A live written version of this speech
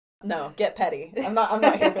No, get petty. I'm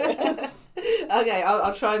not here for this. Okay,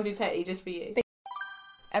 I'll try and be petty just for you.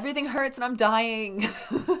 Everything hurts and I'm dying.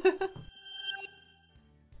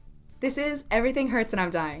 This is Everything Hurts and I'm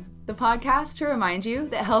Dying, the podcast to remind you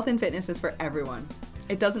that health and fitness is for everyone.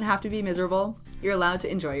 It doesn't have to be miserable. You're allowed to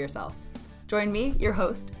enjoy yourself. Join me, your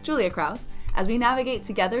host, Julia Krause, as we navigate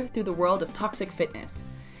together through the world of toxic fitness,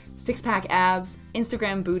 six-pack abs,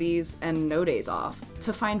 Instagram booties, and no days off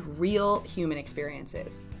to find real human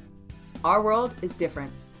experiences. Our world is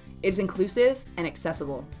different. It is inclusive and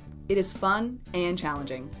accessible. It is fun and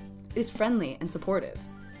challenging. It is friendly and supportive.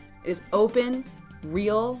 It is open,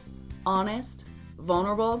 real, honest,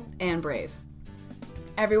 vulnerable, and brave.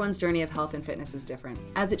 Everyone's journey of health and fitness is different,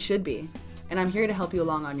 as it should be, and I'm here to help you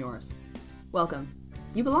along on yours. Welcome.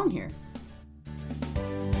 You belong here.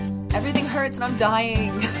 Everything hurts and I'm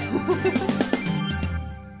dying.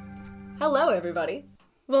 Hello, everybody.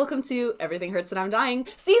 Welcome to Everything Hurts and I'm Dying,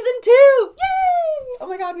 Season 2! Yay! Oh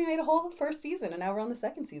my god, we made a whole first season, and now we're on the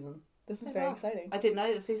second season. This is very exciting. I didn't know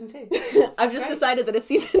it was Season 2. I've just decided that it's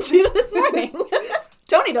Season 2 this morning.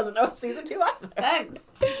 Tony doesn't know it's Season 2 either. Thanks.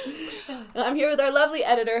 I'm here with our lovely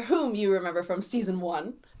editor, whom you remember from Season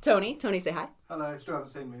 1, Tony. Tony, say hi. Hello, still haven't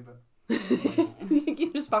seen me, but... You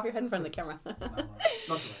can just pop your head in front of the camera. No,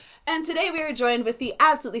 not today. And today we are joined with the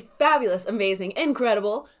absolutely fabulous, amazing,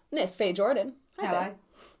 incredible Miss Faye Jordan. Hi, Hello. Faye.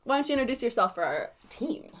 Why don't you introduce yourself for our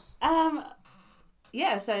team?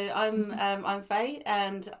 Yeah, so I'm Faye,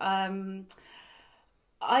 and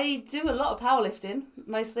I do a lot of powerlifting,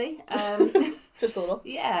 mostly. Just a little.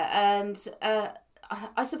 Yeah, and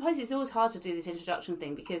I suppose it's always hard to do this introduction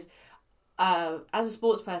thing because as a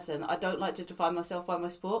sports person, I don't like to define myself by my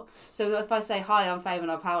sport. So if I say, hi, I'm Faye and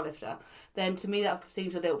I'm a powerlifter, then to me that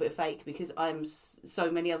seems a little bit fake because I'm so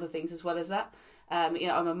many other things as well as that. I'm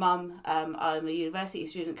a mum, I'm a university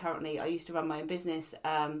student currently, I used to run my own business,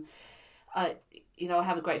 I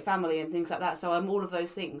have a great family and things like that, so I'm all of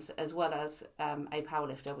those things as well as a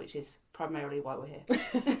powerlifter, which is primarily why we're here.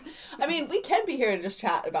 I mean, we can be here to just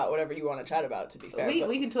chat about whatever you want to chat about, to be fair.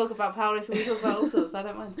 We can talk about powerlifting, we can talk about all sorts, I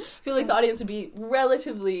don't mind. I feel like the audience would be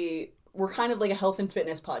relatively... We're kind of like a health and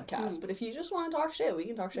fitness podcast, but if you just want to talk shit, we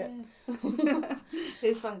can talk shit. Yeah.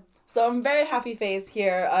 It's fine. So I'm very happy Faye's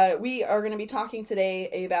here. We are going to be talking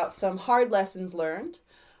today about some hard lessons learned.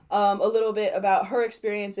 A little bit about her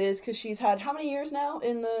experiences, because she's had how many years now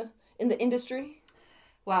in the industry?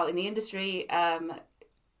 Wow, in the industry,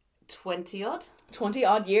 20 odd. 20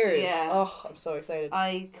 odd years. Yeah. Oh, I'm so excited.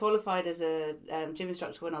 I qualified as a gym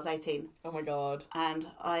instructor when I was 18. Oh my god. And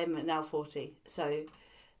I'm now 40. So,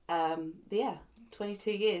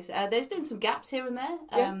 22 years. There's been some gaps here and there.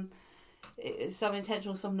 Some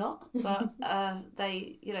intentional, some not. But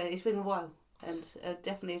it's been a while and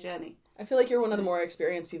definitely a journey. I feel like you're one of the more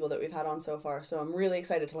experienced people that we've had on so far, so I'm really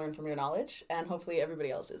excited to learn from your knowledge, and hopefully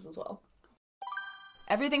everybody else is as well.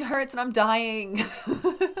 Everything hurts and I'm dying.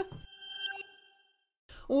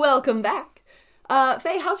 Welcome back.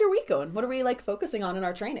 Faye, how's your week going? What are we focusing on in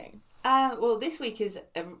our training? Well, this week is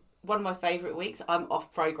one of my favourite weeks. I'm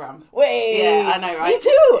off programme. Wait! Yeah, I know, right? Me too!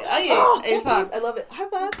 Oh, yeah. Oh, it's fun. I love it. High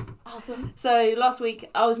five. Awesome. So last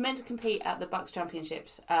week, I was meant to compete at the Bucks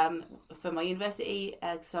Championships for my university,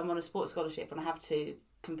 because I'm on a sports scholarship and I have to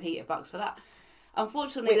compete at Bucks for that.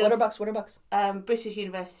 Unfortunately... Wait, what are Bucks? What are Bucks? British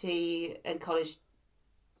University and College...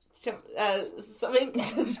 something.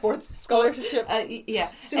 Sports scholarship.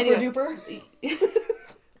 Yeah. Super duper.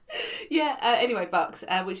 Yeah, anyway, Bucks,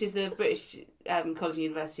 which is the British College and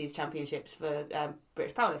Universities Championships for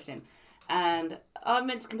British Powerlifting. And I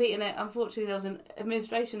meant to compete in it. Unfortunately, there was an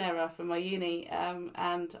administration error from my uni,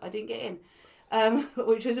 and I didn't get in,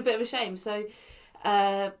 which was a bit of a shame. So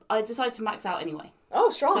I decided to max out anyway.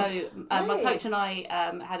 Oh, strong. So my coach and I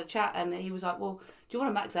had a chat, and he was like, well, do you want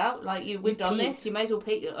to max out? We've done this, you may as well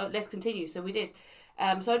peak, let's continue. So we did.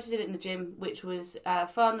 So I just did it in the gym, which was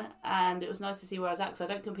fun, and it was nice to see where I was at, because I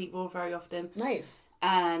don't compete raw very often. Nice.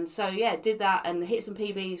 And so, yeah, did that and hit some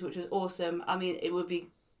PBs, which was awesome. I mean, it would be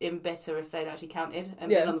even better if they'd actually counted and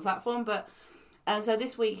been on the platform. And so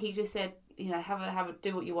this week he just said, have a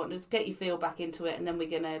do what you want, just get your feel back into it, and then we're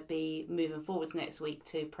going to be moving forwards next week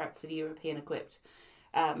to prep for the European Equipped,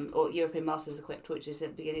 or European Masters Equipped, which is at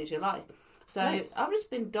the beginning of July. So nice. I've just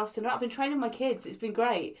been dusting around. I've been training my kids. It's been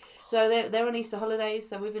great. So they're on Easter holidays,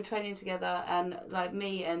 so we've been training together, and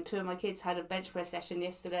me and two of my kids had a bench press session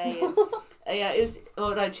yesterday.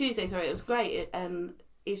 And, Tuesday, sorry. It was great, and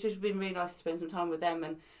it's just been really nice to spend some time with them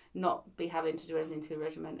and not be having to do anything too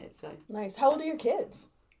regimented. So nice. How old are your kids?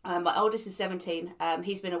 My oldest is 17.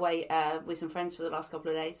 He's been away with some friends for the last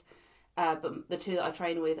couple of days. But the two that I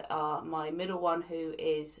train with are my middle one, who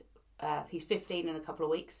is he's 15 in a couple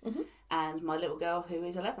of weeks, and my little girl who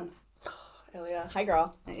is 11. Hell yeah. Hi,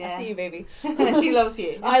 girl. Yeah. I see you, baby. She loves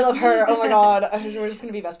you. I love her. Oh my god. We're just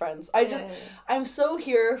going to be best friends. I'm so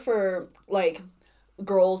here for, like,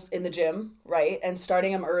 girls in the gym, right? And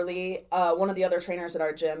starting them early. One of the other trainers at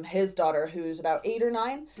our gym, his daughter, who's about 8 or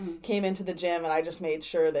 9, came into the gym, and I just made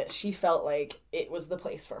sure that she felt like it was the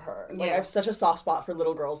place for her. Like, I have such a soft spot for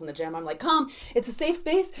little girls in the gym. I'm like, come, it's a safe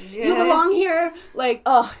space. Yeah. You belong here. Like,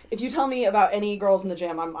 if you tell me about any girls in the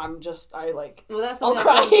gym, I Well, that's something I've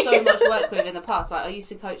done so much work with in the past. Like, I used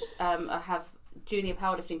to coach, I have junior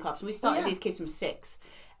powerlifting clubs, and we started these kids from 6.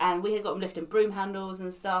 And we had got them lifting broom handles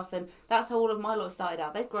and stuff, and that's how all of my lot started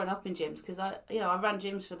out. They've grown up in gyms because I ran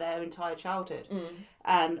gyms for their entire childhood,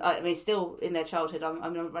 and I mean, still in their childhood, I'm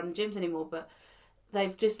not running gyms anymore. But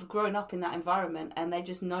they've just grown up in that environment, and they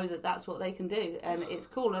just know that that's what they can do, and it's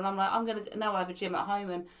cool. And I'm like, now I have a gym at home,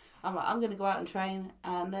 and I'm like, I'm gonna go out and train,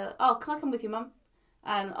 and they're like, oh, can I come with you, mum?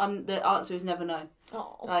 And the answer is never no.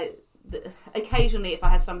 Oh. Like, occasionally, if I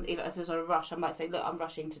had if it was on a rush, I might say, look, I'm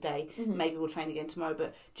rushing today, maybe we'll train again tomorrow,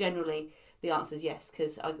 but generally the answer is yes,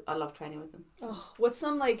 because I love training with them. What's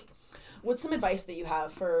some advice that you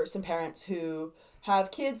have for some parents who have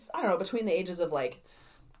kids, I don't know, between the ages of like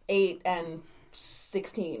 8 and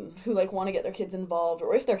 16, who like want to get their kids involved,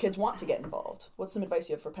 or if their kids want to get involved? What's some advice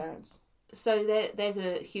you have for parents? So there's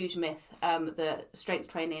a huge myth that strength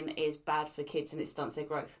training is bad for kids and it stunts their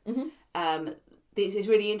growth. This is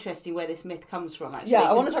really interesting where this myth comes from, actually. Yeah,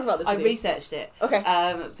 I want to talk about this. I researched it. Okay.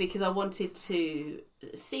 Because I wanted to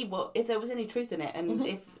see if there was any truth in it, and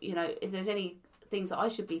if there's any things that I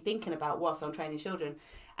should be thinking about whilst I'm training children.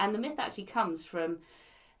 And the myth actually comes from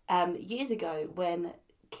years ago when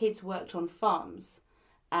kids worked on farms,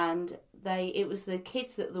 and it was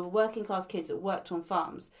the working class kids that worked on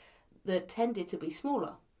farms that tended to be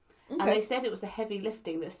smaller. Okay. And they said it was the heavy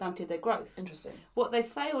lifting that stunted their growth. Interesting. What they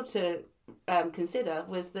failed to consider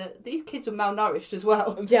was that these kids were malnourished as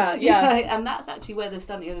well. Yeah. And that's actually where the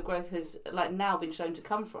stunting of the growth has like now been shown to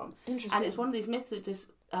come from. Interesting. And it's one of these myths that just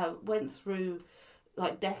went through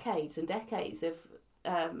like decades and decades of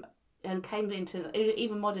and came into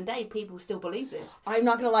even modern day. People still believe this. I'm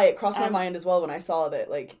not gonna lie, it crossed my mind as well when I saw that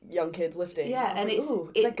like young kids lifting. Yeah, and like,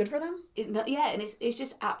 is that good for them? And it's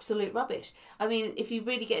just absolute rubbish. I mean, if you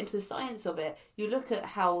really get into the science of it, you look at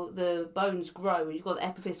how the bones grow. You've got the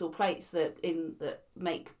epiphyseal plates that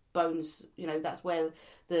make bones. You know, that's where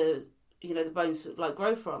the bones like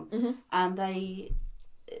grow from, and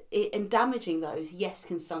and damaging those, yes,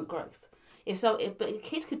 can stunt growth. But a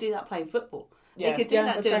kid could do that playing football. They could do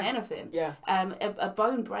that doing anything. Yeah. A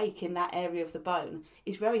bone break in that area of the bone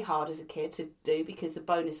is very hard as a kid to do because the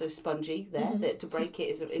bone is so spongy there that to break it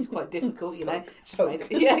is quite difficult. You know.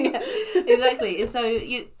 Yeah, exactly. So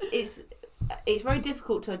it's very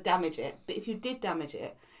difficult to damage it. But if you did damage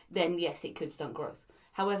it, then yes, it could stunt growth.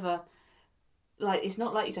 However, like it's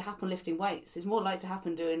not likely to happen lifting weights. It's more likely to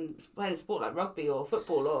happen playing a sport like rugby or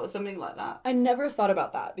football or something like that. I never thought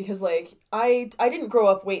about that because like I didn't grow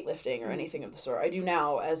up weightlifting or anything of the sort. I do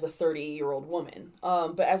now as a 30-year-old woman.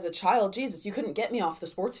 But as a child, Jesus, you couldn't get me off the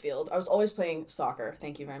sports field. I was always playing soccer,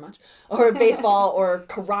 thank you very much, or baseball or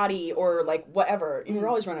karate or like whatever. You were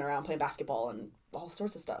always running around playing basketball and all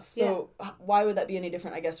sorts of stuff. So why would that be any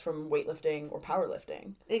different, I guess, from weightlifting or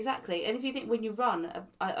powerlifting? Exactly. And if you think when you run,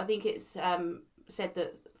 I think it's said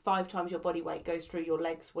that 5 times your body weight goes through your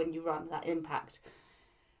legs when you run, that impact.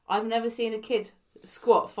 I've never seen a kid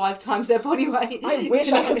squat 5 times their body weight. I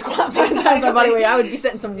wish I could squat 5 times my body weight. I would be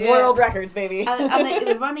setting some world records, baby. and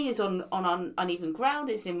the running is on uneven ground.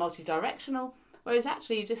 It's in multi-directional, whereas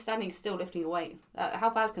actually you're just standing still lifting a weight. How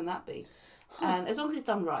bad can that be? And as long as it's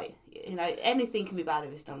done right, anything can be bad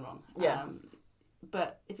if it's done wrong. Yeah.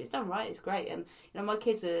 But if it's done right, it's great. And my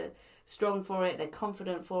kids are strong for it. They're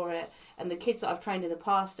confident for it. And the kids that I've trained in the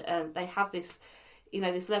past, they have this,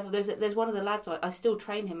 this level. There's one of the lads I still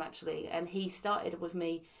train him actually, and he started with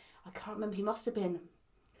me. I can't remember. He must have been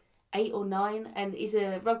 8 or 9, and he's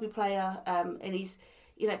a rugby player. And he's,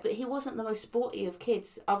 but he wasn't the most sporty of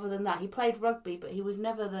kids. Other than that, he played rugby, but he was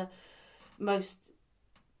never the most,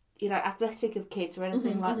 athletic of kids or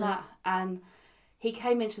anything like that. And he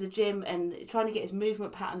came into the gym, and trying to get his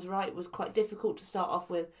movement patterns right was quite difficult to start off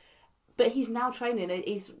with. But he's now training.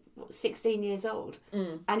 He's 16 years old,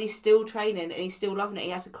 and he's still training, and he's still loving it. He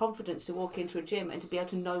has the confidence to walk into a gym and to be able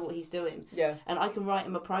to know what he's doing. Yeah. And I can write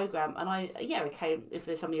him a program, and if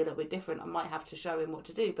there's something a little bit different, I might have to show him what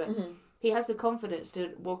to do. But he has the confidence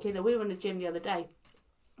to walk in there. We were in a gym the other day.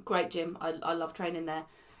 Great gym. I love training there.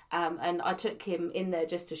 And I took him in there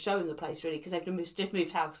just to show him the place, really, because they've just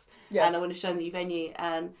moved house. Yeah. And I want to show him the venue.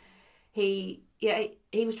 And he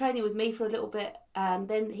he was training with me for a little bit, and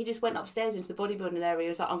then he just went upstairs into the bodybuilding area and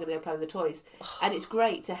was like, I'm going to go play with the toys. And it's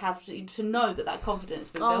great to have to know that confidence has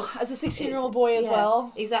been built. As a 16-year-old boy as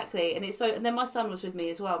well. Exactly. And and then my son was with me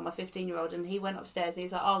as well, my 15-year-old, and he went upstairs and he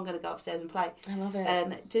was like, I'm going to go upstairs and play. I love it.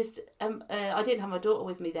 And just, I didn't have my daughter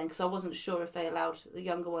with me then because I wasn't sure if they allowed the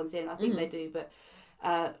younger ones in. I think they do, but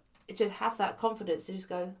just have that confidence to just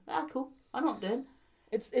go, cool, I know what I'm doing.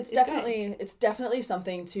 It's definitely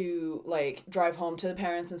something to like drive home to the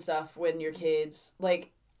parents and stuff when your kids,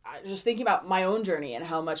 like, just thinking about my own journey and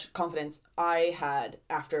how much confidence I had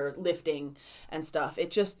after lifting and stuff.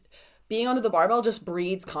 It just, being under the barbell just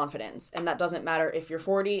breeds confidence, and that doesn't matter if you're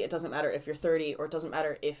 40, it doesn't matter if you're 30, or it doesn't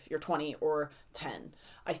matter if you're 20 or 10.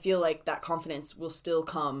 I feel like that confidence will still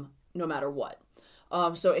come no matter what.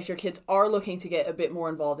 So if your kids are looking to get a bit more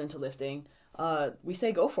involved into lifting, we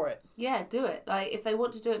say go for it. Yeah, do it. Like, if they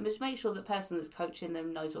want to do it, just make sure the person that's coaching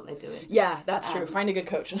them knows what they're doing. Yeah, that's true. Find a good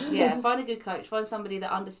coach. Find a good coach. Find somebody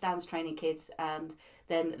that understands training kids, and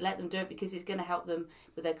then let them do it, because it's going to help them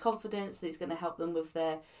with their confidence. It's going to help them with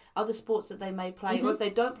their other sports that they may play. Or if they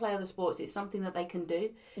don't play other sports, it's something that they can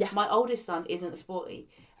do. Yeah. My oldest son isn't a sporty,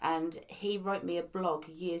 and he wrote me a blog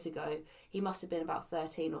years ago. He must have been about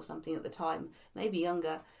 13 or something at the time, maybe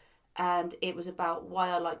younger. And it was about why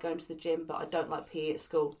I like going to the gym, but I don't like PE at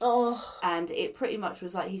school. And it pretty much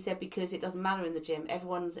was like, he said, because it doesn't matter in the gym.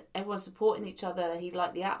 Everyone's supporting each other. He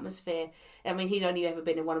liked the atmosphere. I mean, he'd only ever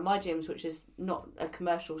been in one of my gyms, which is not a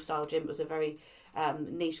commercial style gym. It was a very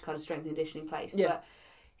niche kind of strength and conditioning place. Yeah. But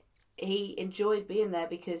he enjoyed being there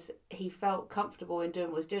because he felt comfortable in doing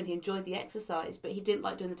what he was doing. He enjoyed the exercise, but he didn't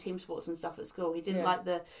like doing the team sports and stuff at school. He didn't like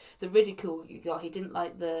the ridicule you got. He didn't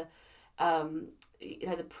like the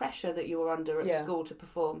the pressure that you were under at school to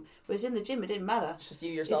perform. Whereas in the gym, it didn't matter. It's just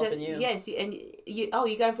you, yourself, and you. Yes, and you're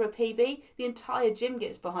going for a PB, the entire gym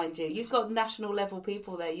gets behind you. You've got national level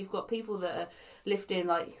people there. You've got people that are lifting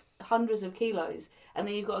like hundreds of kilos, and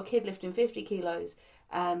then you've got a kid lifting 50 kilos,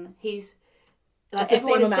 and he's like,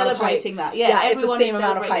 everyone is celebrating that. Yeah, everyone is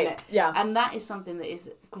celebrating it. Yeah, and that is something that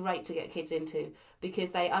is great to get kids into,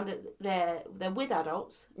 because they're with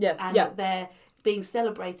adults. Yeah, and they're being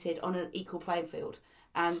celebrated on an equal playing field,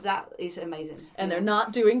 and that is amazing. And they're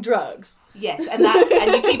not doing drugs. Yes, and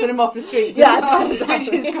you're keeping them off the streets. Which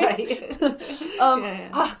is great.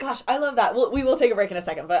 Oh gosh, I love that. We will take a break in a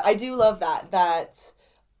second, but I do love that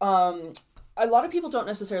a lot of people don't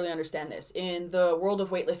necessarily understand this in the world of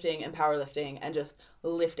weightlifting and powerlifting and just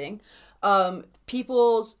lifting.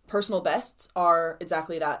 People's personal bests are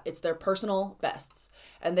exactly that. It's their personal bests.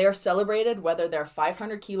 And they are celebrated whether they're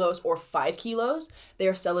 500 kilos or 5 kilos. They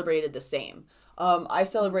are celebrated the same. I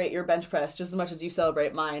celebrate your bench press just as much as you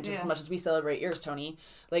celebrate mine, just as much as we celebrate yours, Tony.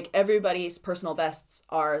 Like, everybody's personal bests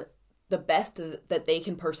are the best that they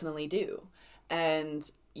can personally do.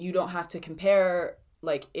 And you don't have to compare,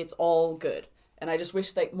 like, it's all good. And I just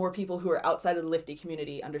wish like more people who are outside of the lifty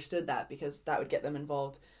community understood that, because that would get them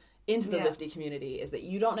involved into the lifty community, is that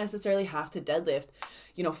you don't necessarily have to deadlift,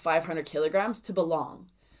 500 kilograms to belong.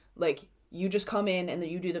 Like, you just come in and then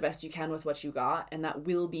you do the best you can with what you got, and that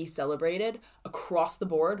will be celebrated across the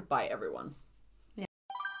board by everyone. Yeah.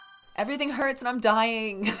 Everything hurts and I'm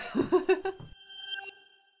dying.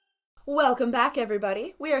 Welcome back,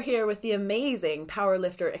 everybody. We are here with the amazing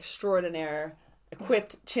powerlifter extraordinaire,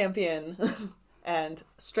 equipped champion, and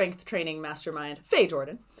strength training mastermind, Faye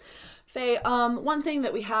Jordan. Faye, one thing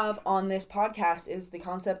that we have on this podcast is the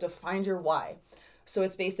concept of find your why. So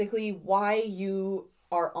it's basically why you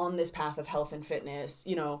are on this path of health and fitness.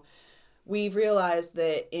 We've realized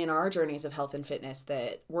that in our journeys of health and fitness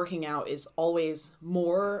that working out is always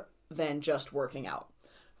more than just working out,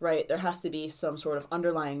 right? There has to be some sort of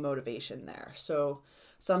underlying motivation there. So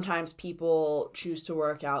sometimes people choose to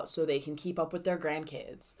work out so they can keep up with their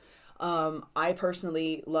grandkids. I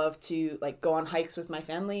personally love to go on hikes with my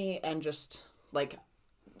family and just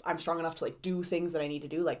I'm strong enough to do things that I need to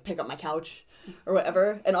do, pick up my couch or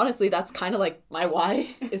whatever. And honestly, that's kind of my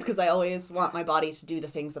why, is because I always want my body to do the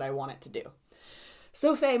things that I want it to do.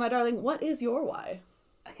 So Faye, my darling, what is your why?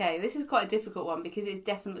 Okay, this is quite a difficult one because it's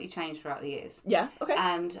definitely changed throughout the years. Yeah, okay.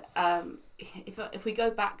 And if we go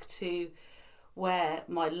back to where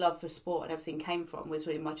my love for sport and everything came from, was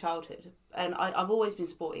in my childhood. And I've always been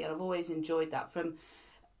sporty, and I've always enjoyed that from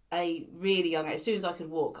a really young age. As soon as I could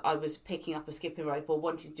walk, I was picking up a skipping rope or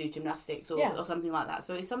wanting to do gymnastics or something like that.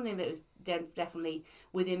 So it's something that was definitely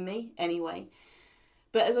within me anyway.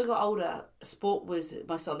 But as I got older, sport was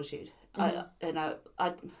my solitude. Mm-hmm.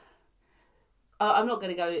 I'm not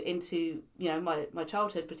going to go into my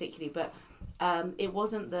childhood particularly, but it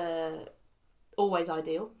wasn't the always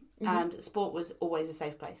ideal. Mm-hmm. And sport was always a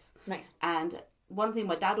safe place. Nice. And one thing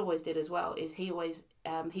my dad always did as well is he always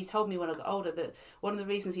he told me when I got older that one of the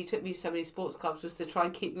reasons he took me to so many sports clubs was to try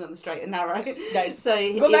and keep me on the straight and narrow. Nice. So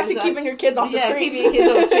go back to keeping your kids off the streets. Keeping your kids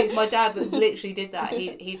off the streets. My dad literally did that.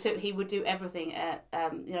 He would do everything.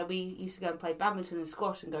 We used to go and play badminton and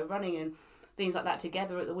squash and go running and things like that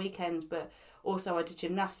together at the weekends. But also I did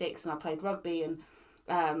gymnastics and I played rugby and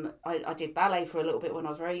I did ballet for a little bit when I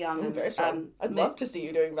was very young. Very strong. I'd love to see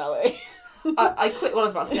you doing ballet. I quit when I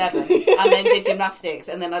was about 7 and then did gymnastics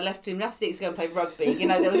and then I left gymnastics to go and play rugby.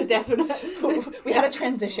 There was a definite... we had a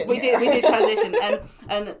transition. We did transition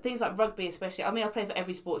and things like rugby especially. I played for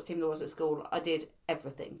every sports team there was at school. I did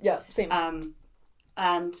everything. Yeah, same.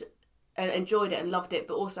 And enjoyed it and loved it,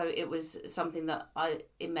 but also it was something that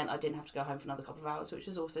it meant I didn't have to go home for another couple of hours, which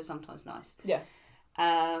was also sometimes nice. Yeah.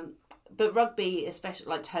 But rugby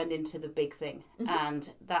especially turned into the big thing,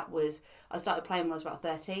 and that was I started playing when I was about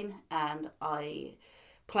 13 and I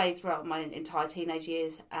played throughout my entire teenage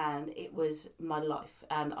years and it was my life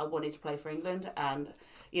and I wanted to play for England and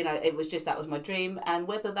it was just that was my dream, and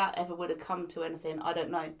whether that ever would have come to anything I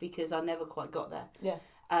don't know because I never quite got there. Yeah.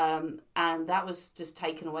 And that was just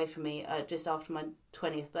taken away from me just after my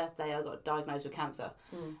 20th birthday. I got diagnosed with cancer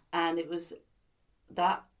and it was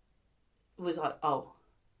like, oh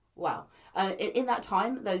wow. In that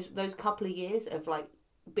time, those couple of years of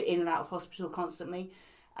in and out of hospital constantly,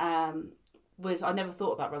 was I never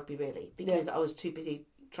thought about rugby really because I was too busy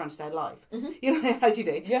trying to stay alive. As you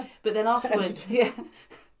do. Yeah. But then afterwards,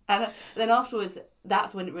 and then afterwards,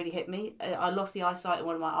 that's when it really hit me. I lost the eyesight in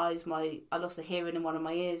one of my eyes. I lost the hearing in one of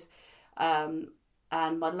my ears, and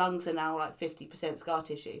my lungs are now 50% scar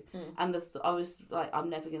tissue. And I was like, I'm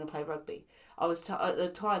never going to play rugby. I was at the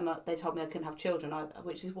time they told me I couldn't have children either,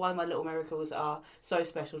 which is why my little miracles are so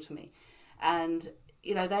special to me. And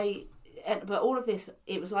but all of this,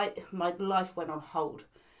 it was like my life went on hold.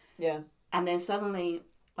 Yeah. And then suddenly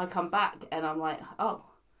I come back and I'm like, oh,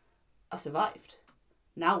 I survived.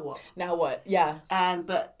 Now what? Yeah.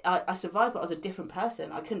 But I survived, but I was a different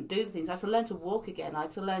person. I couldn't do the things. I had to learn to walk again. I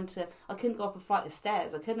couldn't go up a flight of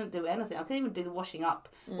stairs. I couldn't do anything. I couldn't even do the washing up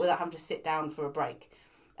without having to sit down for a break.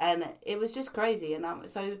 And it was just crazy. And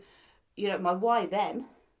my why then,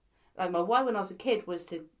 my why when I was a kid was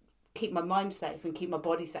to keep my mind safe and keep my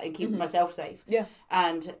body safe and keep myself safe. Yeah.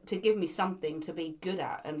 And to give me something to be good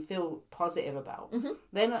at and feel positive about.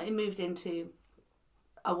 Then I moved into,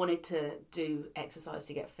 I wanted to do exercise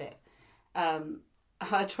to get fit.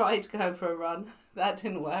 I tried going for a run. That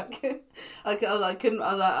didn't work. This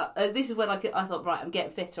is when I thought, right, I'm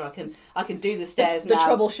getting fitter. I can do the stairs the now.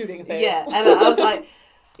 The troubleshooting phase. Yeah, and I was like,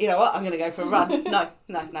 you know what? I'm going to go for a run. No.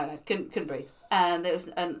 Couldn't breathe. And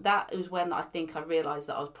that was when I think I realised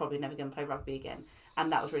that I was probably never going to play rugby again,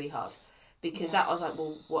 and that was really hard because I was like,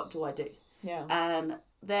 well, what do I do? Yeah. And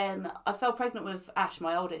then I fell pregnant with Ash,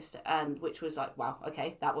 my oldest, and which was like, wow,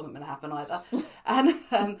 okay, that wasn't going to happen either.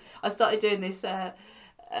 And I started doing this.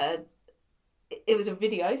 It was a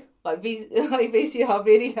video, VCR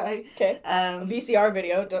video. Okay. VCR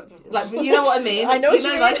video. You know what I mean? I know what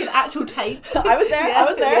you mean. Like an actual tape. I was there. I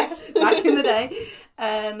was there. Back in the day.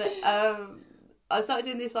 And I started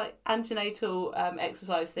doing this antenatal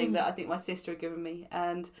exercise thing that I think my sister had given me.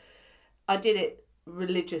 And I did it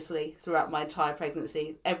religiously throughout my entire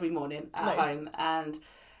pregnancy, every morning at home. And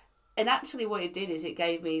actually what it did is it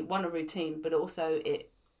gave me, a routine, but also I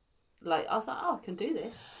was like, oh, I can do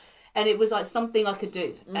this. And it was something I could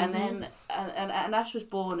do. And then and Ash was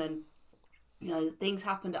born and things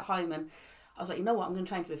happened at home and I was like, you know what, I'm going to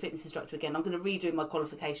train to be a fitness instructor again. I'm going to redo my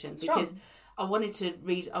qualification because I wanted to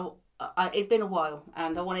read. It'd been a while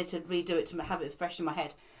and I wanted to redo it to have it fresh in my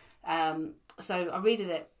head. So I redid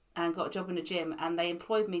it and got a job in a gym and they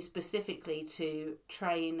employed me specifically to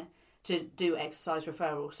train to do exercise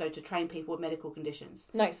referral. So to train people with medical conditions.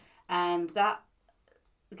 Nice. And that,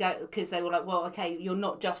 because they were like, well, okay, you're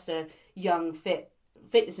not just a young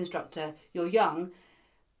fitness instructor, you're young,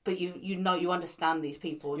 but you understand these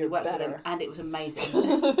people and you work with them, and it was amazing.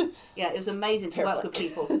 It was amazing to work with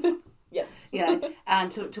people. Yes.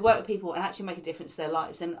 And to work with people and actually make a difference to their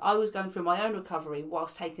lives. And I was going through my own recovery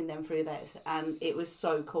whilst taking them through theirs, and it was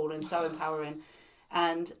so cool and so empowering.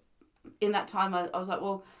 And in that time, I was like,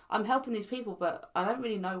 well, I'm helping these people, but I don't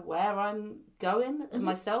really know where I'm going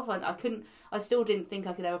myself. I still didn't think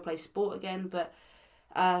I could ever play sport again, but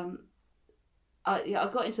I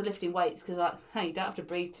got into lifting weights because you don't have to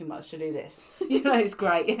breathe too much to do this. It's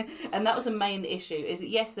great. And that was the main issue, is that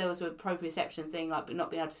yes, there was a proprioception thing, not being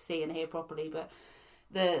able to see and hear properly, but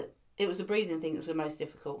it was the breathing thing that was the most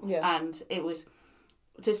difficult. Yeah. And it was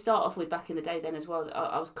to start off with, back in the day then as well,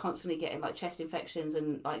 I was constantly getting like chest infections,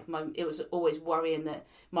 and like it was always worrying that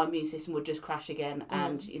my immune system would just crash again.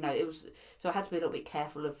 And you know, it was, so I had to be a little bit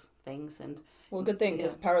careful of things. And well, good thing,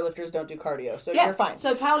 because powerlifters don't do cardio, so you're fine.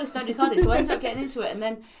 So powerlifters don't do cardio, so I ended up getting into it, and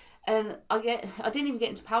then I didn't even get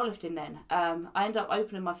into powerlifting then. I ended up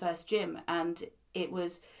opening my first gym, and it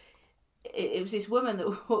was this woman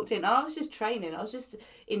that walked in, and I was just training. I was just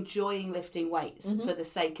enjoying lifting weights for the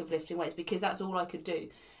sake of lifting weights, because that's all I could do.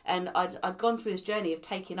 And I'd gone through this journey of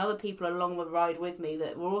taking other people along the ride with me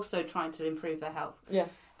that were also trying to improve their health. Yeah.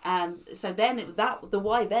 And so then the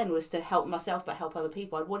why then was to help myself, but help other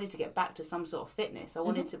people. I wanted to get back to some sort of fitness. I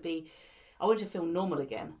wanted to feel normal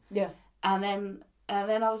again. Yeah. And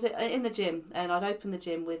then I was in the gym, and I'd opened the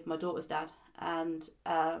gym with my daughter's dad, and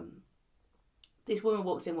this woman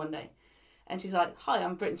walks in one day. And she's like, "Hi,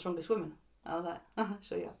 I'm Britain's strongest woman." I was like,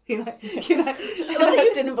 "Sure you are." You know. I love that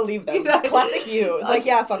you didn't believe them. You know? Classic you. Like,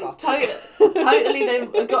 yeah, fuck off. Totally. Then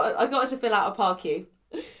I got her to fill out a par queue.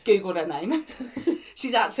 Googled her name.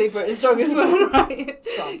 She's actually Britain's strongest woman, right?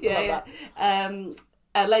 Strong. Yeah.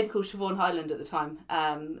 A lady called Siobhan Highland at the time.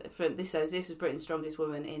 This was Britain's strongest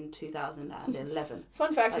woman in 2011.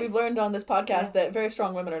 Fun fact: we've learned on this podcast that very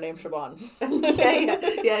strong women are named Siobhan.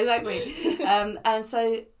 yeah, exactly.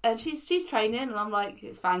 And she's training, and I'm like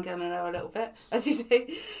fangirling her a little bit, as you do.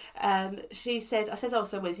 And I said, "Oh,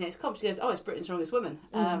 so when's your next comp?" She goes, "Oh, it's Britain's strongest woman."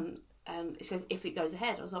 And she goes, "If it goes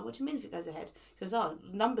ahead." I was like, "What do you mean if it goes ahead?" She goes, "Oh,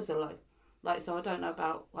 numbers are low, like, so I don't know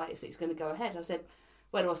about like if it's going to go ahead." I said,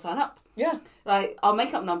 "Where do I sign up?" Yeah. Like, I'll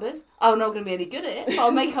make up numbers. I'm not going to be any good at it.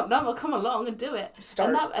 I'll make up numbers. I'll come along and do it.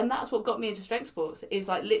 And that's what got me into strength sports, is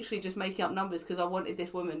like literally just making up numbers, because I wanted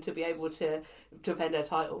this woman to be able to defend her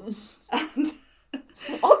title. And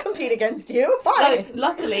I'll compete against you. Fine. No,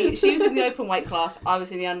 luckily, she was in the open weight class. I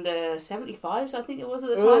was in the under 75s, I think it was at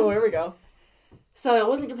the time. Oh, here we go. So I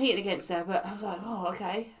wasn't competing against her, but I was like, oh,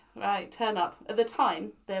 okay. Right, turn up. At the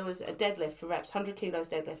time, there was a deadlift for reps, 100 kilos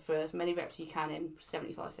deadlift for as many reps as you can in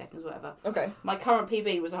 75 seconds, whatever. Okay. My current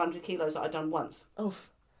PB was 100 kilos that I'd done once.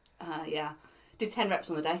 Oof. Yeah. Did 10 reps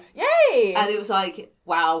on the day. Yay! And it was like,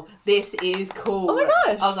 wow, this is cool. Oh my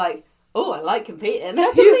gosh. I was like, oh, I like competing.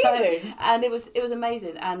 That's amazing. And it was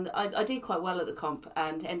amazing. And I did quite well at the comp,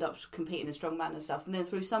 and ended up competing in strongman and stuff. And then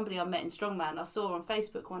through somebody I met in strongman, I saw on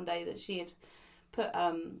Facebook one day that she had put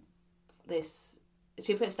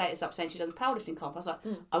she put a status up saying she does a powerlifting comp. I was like,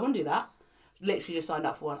 I want to do that. Literally just signed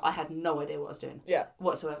up for one. I had no idea what I was doing. Yeah.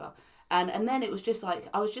 Whatsoever. And then it was just like,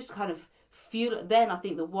 I was just kind of then I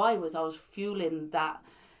think the why was I was fueling that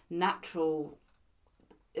natural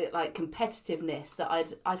like competitiveness that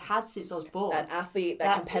I'd had since I was born. That athlete,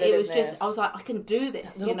 that competitiveness. It was just, I was like, I can do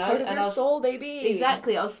this, you know. Part of your soul, baby.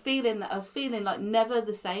 Exactly. I was feeling like never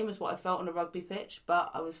the same as what I felt on a rugby pitch, but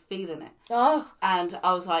I was feeling it. Oh. And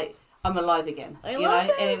I was like, I'm alive again. I love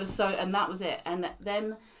this. And it was so, and that was it. And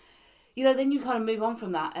then, then you kind of move on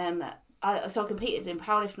from that. And I competed in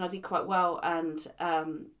powerlifting. I did quite well. And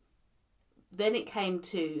then it came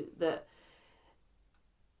to that.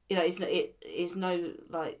 It's no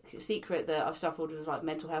like secret that I've suffered with like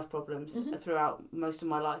mental health problems throughout most of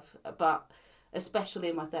my life, but especially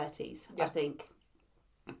in my 30s, I think.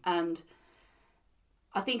 And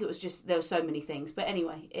I think it was just, there were so many things. But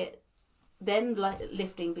anyway, then like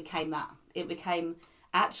lifting became that. It became,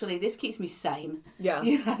 actually, this keeps me sane. Yeah.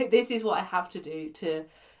 This is what I have to do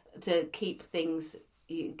to keep things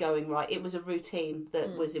going right. It was a routine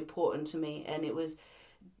that was important to me, and it was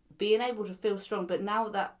being able to feel strong. But now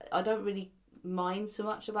that I don't really mind so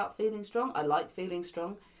much about feeling strong, I like feeling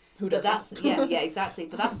strong. Who doesn't? Yeah, exactly.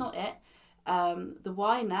 But that's not it. The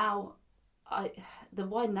why now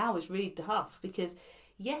is really tough, because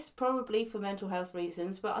yes, probably for mental health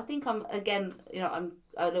reasons, but I think I'm a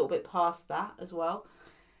little bit past that as well.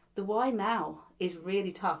 The why now is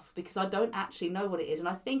really tough, because I don't actually know what it is. And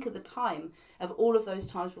I think at the time of all of those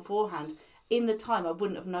times beforehand, in the time I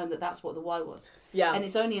wouldn't have known that that's what the why was. Yeah. And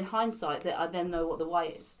it's only in hindsight that I then know what the why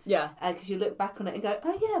is. Yeah. Because you look back on it and go,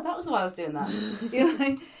 oh yeah, that was why I was doing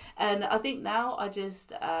that. And I think now I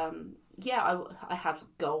just, I have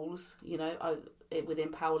goals, within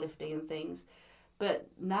powerlifting and things. But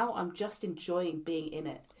now I'm just enjoying being in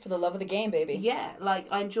it. For the love of the game, baby. Yeah, like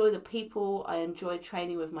I enjoy the people. I enjoy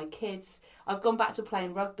training with my kids. I've gone back to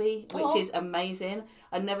playing rugby, which is amazing.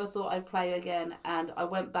 I never thought I'd play again. And I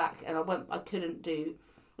went back and I couldn't do...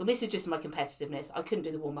 Well, this is just my competitiveness. I couldn't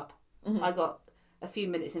do the warm-up. Mm-hmm. I got a few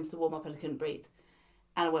minutes into the warm-up and I couldn't breathe.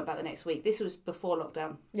 And I went back the next week. This was before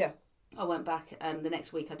lockdown. Yeah. I went back, and the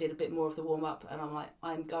next week I did a bit more of the warm-up, and I'm like,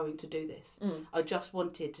 I'm going to do this. I just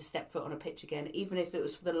wanted to step foot on a pitch again, even if it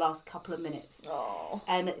was for the last couple of minutes. Oh.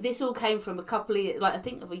 And this all came from I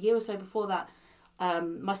think of a year or so before that,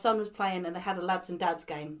 my son was playing, and they had a lads and dads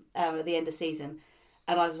game at the end of season,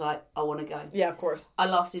 and I was like, I want to go. Yeah, of course. I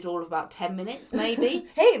lasted all of about 10 minutes, maybe.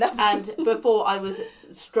 Hey, that's... And before I was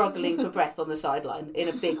struggling for breath on the sideline in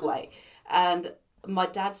a big way. And my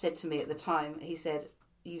dad said to me at the time, he said,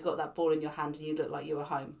 you got that ball in your hand and you look like you were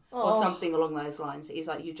home. Or something along those lines. He's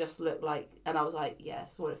like, you just look like... And I was like, yeah,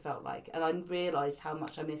 that's what it felt like. And I realised how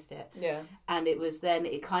much I missed it. Yeah. And it was then,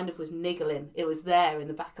 it kind of was niggling. It was there in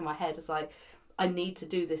the back of my head. It's like, I need to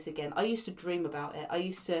do this again. I used to dream about it. I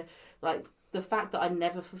used to, like... The fact that I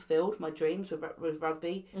never fulfilled my dreams with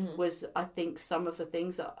rugby was, I think, some of the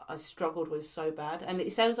things that I struggled with so bad. And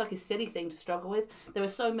it sounds like a silly thing to struggle with. There are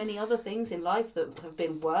so many other things in life that have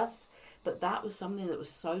been worse. But that was something that was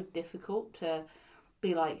so difficult to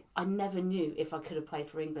be like, I never knew if I could have played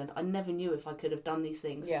for England. I never knew if I could have done these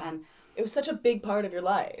things. Yeah. And it was such a big part of your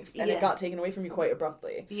life, and it got taken away from you quite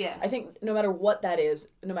abruptly. Yeah. I think no matter what that is,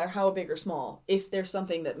 no matter how big or small, if there's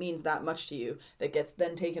something that means that much to you that gets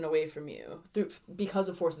then taken away from you because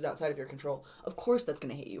of forces outside of your control, of course that's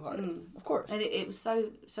going to hit you hard. Of course. And it was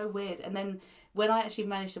so weird. And then when I actually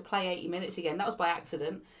managed to play 80 minutes again, that was by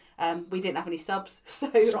accident. We didn't have any subs,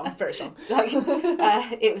 so strong, very strong.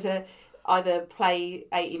 It was either play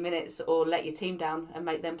 80 minutes or let your team down and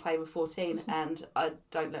make them play with 14. And I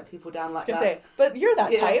don't let people down like that. Say, but you're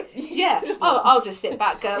that type. Yeah, I'll just sit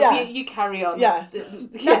back, girls. Yeah. You carry on. Yeah,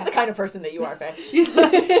 that's the kind of person that you are, Faye.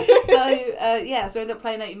 So I ended up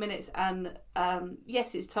playing 80 minutes, and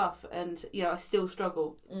yes, it's tough, and I still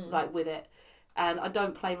struggle like with it. And I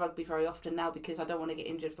don't play rugby very often now because I don't want to get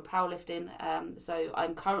injured for powerlifting. So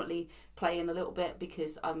I'm currently playing a little bit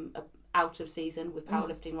because I'm out of season with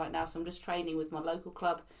powerlifting right now. So I'm just training with my local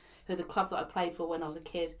club, who are the club that I played for when I was a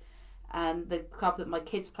kid. And the club that my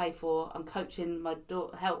kids play for, I'm coaching my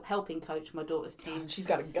daughter, helping coach my daughter's team. She's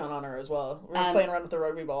got a gun on her as well. We were playing around with the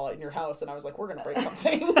rugby ball in your house, and I was like, we're going to break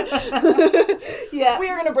something. Yeah. We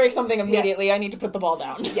are going to break something immediately. Yeah. I need to put the ball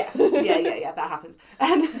down. Yeah, that happens.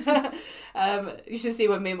 And you should see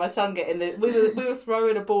when me and my son get in the... We were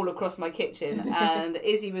throwing a ball across my kitchen, and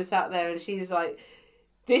Izzy was sat there, and she's like,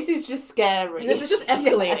 this is just scary. This is just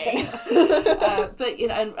escalating. But,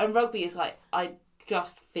 and rugby is like... I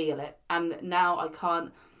just feel it, and now I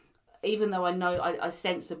can't, even though I know I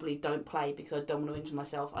sensibly don't play because I don't want to injure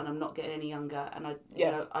myself, and I'm not getting any younger, and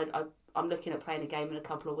I'm looking at playing a game in a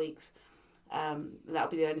couple of weeks. That'll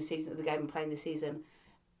be the only season of the game I'm playing this season,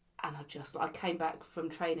 and I came back from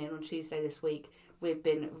training on Tuesday this week. We've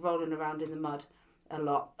been rolling around in the mud a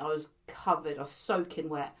lot. I was soaking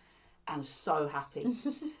wet and so happy.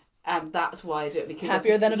 And that's why I do it, because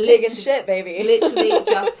happier than a pig in shit, baby. Literally,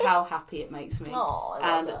 just how happy it makes me. Oh,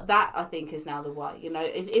 and that I think is now the why.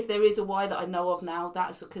 If there is a why that I know of now,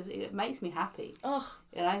 that's because it makes me happy. Oh,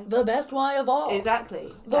 the best why of all.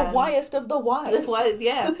 Exactly. The whyest of the whys.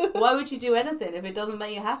 Yeah. Why would you do anything if it doesn't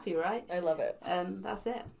make you happy, right? I love it. And that's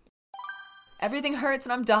it. Everything hurts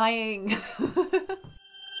and I'm dying.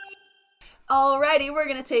 Alrighty, we're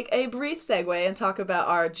gonna take a brief segue and talk about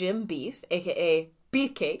our gym beef, aka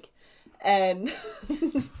beefcake. And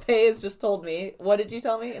Faye has just told me, what did you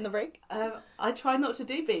tell me in the break? I try not to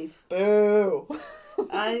do beef. Boo.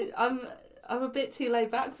 I'm a bit too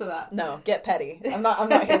laid back for that. No, get petty. I'm not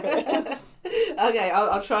here for this. Okay,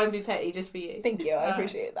 I'll try and be petty just for you. Thank you. I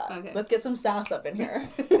appreciate that. Okay. Let's get some sass up in here.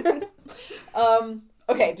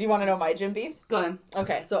 Okay, do you want to know my gym beef? Go on.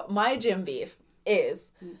 Okay, so my gym beef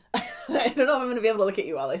is... I don't know if I'm going to be able to look at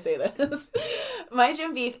you while I say this. My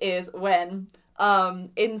gym beef is when...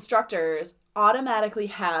 instructors automatically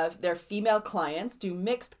have their female clients do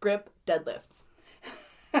mixed grip deadlifts.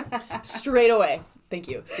 Straight away. Thank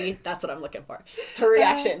you. See, that's what I'm looking for. It's her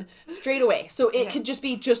reaction. Straight away. So it could just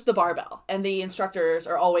be just the barbell. And the instructors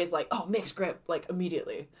are always like, oh, mixed grip, like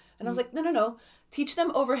immediately. And I was like, no. Teach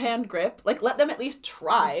them overhand grip. Like, let them at least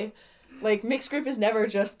try. Like, mixed grip is never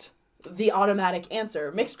just the automatic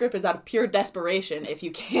answer. Mixed grip is out of pure desperation if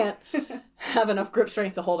you can't have enough grip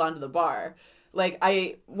strength to hold on to the bar. Like,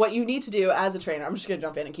 what you need to do as a trainer, I'm just going to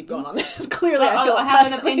jump in and keep going on this. Clearly, I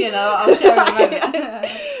have an opinion. I'll share in a moment.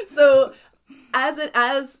 So,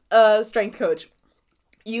 as a strength coach,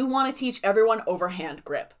 you want to teach everyone overhand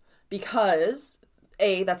grip because,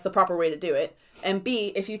 A, that's the proper way to do it, and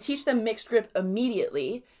B, if you teach them mixed grip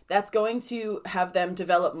immediately, that's going to have them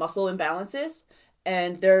develop muscle imbalances,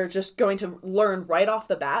 and they're just going to learn right off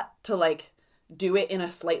the bat to, like, do it in a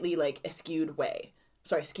slightly, like, skewed way.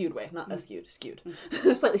 Sorry, skewed way, not skewed.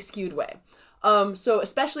 A slightly skewed way. So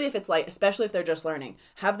especially if it's light, especially if they're just learning,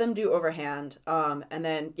 have them do overhand. And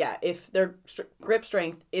then, if their grip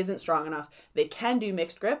strength isn't strong enough, they can do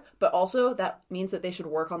mixed grip, but also that means that they should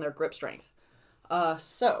work on their grip strength.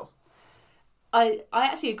 I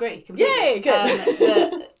actually agree completely. Yay,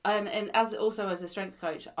 good. And as a strength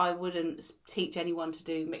coach, I wouldn't teach anyone to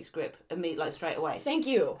do mixed grip straight away. Thank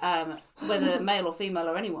you. Whether male or female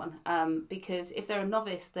or anyone, because if they're a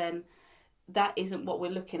novice, then that isn't what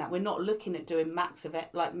we're looking at. We're not looking at doing max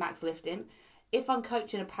lifting. If I'm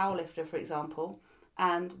coaching a powerlifter, for example,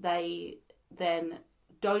 and they then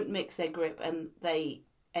don't mix their grip and they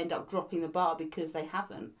end up dropping the bar because they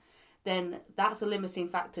haven't, then that's a limiting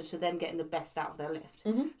factor to them getting the best out of their lift.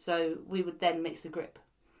 Mm-hmm. So we would then mix the grip.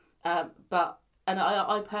 I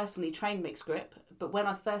personally train mixed grip, but when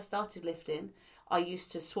I first started lifting, I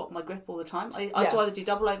used to swap my grip all the time. I used to either do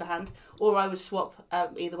double overhand or I would swap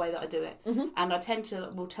either way that I do it. Mm-hmm. And I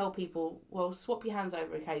will tell people, well, swap your hands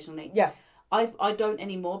over occasionally. Yeah. I don't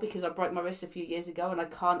anymore because I broke my wrist a few years ago and I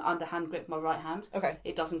can't underhand grip my right hand. Okay.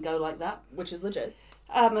 It doesn't go like that. Which is legit.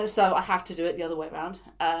 So I have to do it the other way around.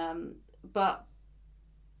 I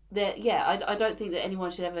don't think that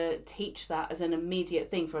anyone should ever teach that as an immediate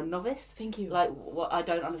thing for a novice. Thank you. I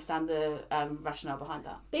don't understand the rationale behind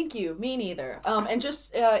that. Thank you. Me neither. And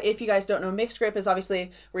just if you guys don't know, mixed grip is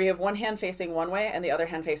obviously where you have one hand facing one way and the other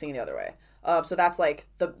hand facing the other way. So that's like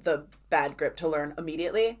the bad grip to learn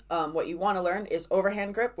immediately. What you want to learn is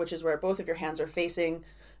overhand grip, which is where both of your hands are facing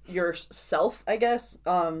yourself, I guess,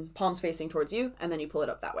 palms facing towards you, and then you pull it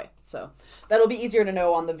up that way. So that'll be easier to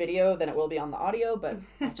know on the video than it will be on the audio, but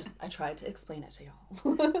I tried to explain it to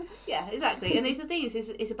y'all. Yeah, exactly. And the thing is,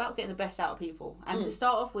 it's about getting the best out of people. And to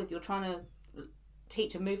start off with, you're trying to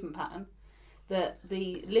teach a movement pattern that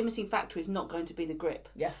the limiting factor is not going to be the grip.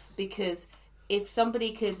 Yes. Because if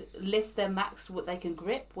somebody could lift their max what they can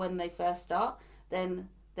grip when they first start, then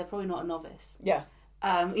they're probably not a novice. Yeah.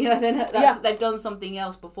 They've done something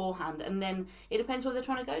else beforehand, and then it depends where they're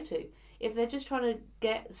trying to go to. If they're just trying to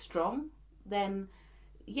get strong, then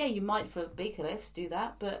you might for bigger lifts do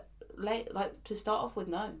that, but to start off with,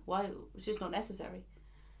 no. Why? It's just not necessary.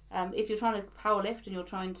 If you're trying to power lift and you're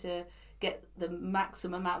trying to get the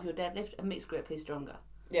maximum out of your deadlift, a mixed grip is stronger.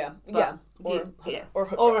 Yeah,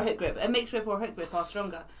 or a hook grip. A mixed grip or a hook grip are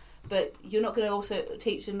stronger. But you're not going to also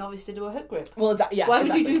teach a novice to do a hook grip. Well, Why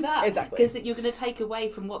would you do that? Exactly. Because you're going to take away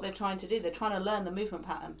from what they're trying to do. They're trying to learn the movement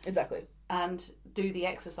pattern. Exactly. And do the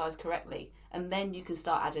exercise correctly. And then you can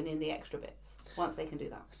start adding in the extra bits once they can do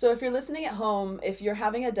that. So if you're listening at home, if you're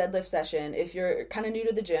having a deadlift session, if you're kind of new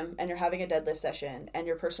to the gym and you're having a deadlift session and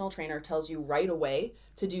your personal trainer tells you right away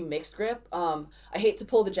to do mixed grip, I hate to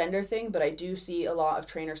pull the gender thing, but I do see a lot of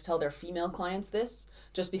trainers tell their female clients this,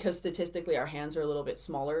 just because statistically our hands are a little bit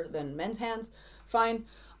smaller than men's hands. Fine.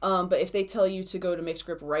 But if they tell you to go to mixed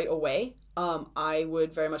grip right away, I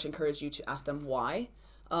would very much encourage you to ask them why,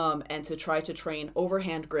 and to try to train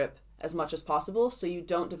overhand grip as much as possible so you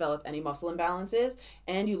don't develop any muscle imbalances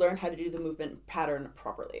and you learn how to do the movement pattern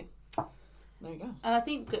properly. There you go. And I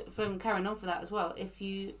think from carrying on for that as well, if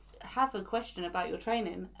you have a question about your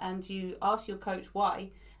training and you ask your coach why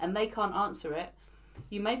and they can't answer it,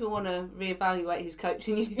 you maybe want to reevaluate who's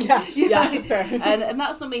coaching you. Yeah, fair. And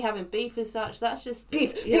that's not me having beef as such. That's just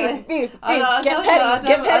beef. I don't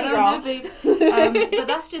do beef. But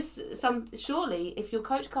that's just surely if your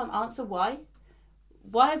coach can't answer why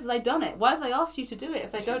have they done it? Why have they asked you to do it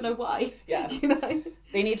if they don't know why? Yeah.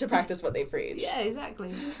 They need to practice what they preach. Yeah,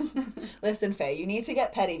 exactly. Listen, Faye, you need to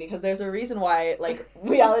get petty because there's a reason why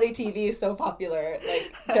reality TV is so popular,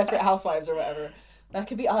 Desperate Housewives or whatever. That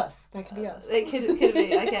could be us. It could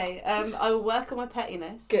be. Okay. I will work on my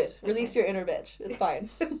pettiness. Good. Release your inner bitch. It's fine.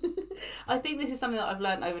 I think this is something that I've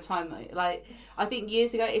learned over time, though. I think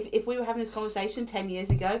years ago, if we were having this conversation 10 years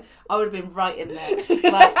ago, I would have been right in there.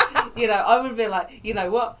 I would have been like, you know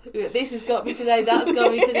what? This has got me today. That's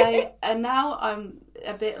got me today. And now I'm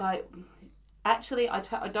a bit like, actually, I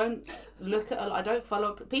don't look at. I don't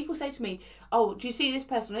follow. People say to me, "Oh, do you see this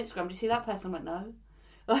person on Instagram? Do you see that person?" I went, "No."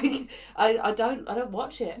 I don't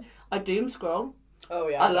watch it. I doom scroll. Oh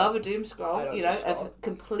yeah. I love a doom scroll, of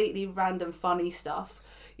completely random funny stuff.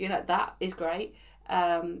 That is great.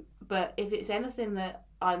 But if it's anything that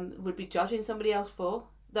I would be judging somebody else for,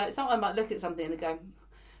 I might look at something and go,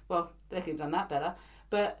 well, they could have done that better.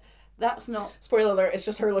 But that's not... Spoiler alert, it's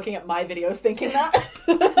just her looking at my videos thinking that.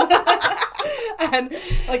 And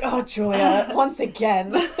oh, Julia, once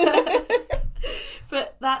again.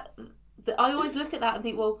 But I always look at that and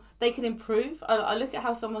think, well, they can improve. I look at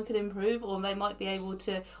how someone could improve, or they might be able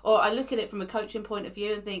to, or I look at it from a coaching point of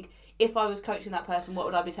view and think, if I was coaching that person, what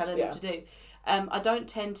would I be telling them to do? I don't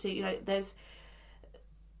tend to, there's,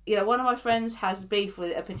 one of my friends has beef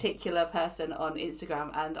with a particular person on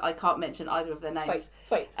Instagram, and I can't mention either of their names.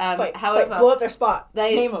 Fight. However, blow up their spot.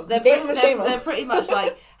 Name them. They're pretty much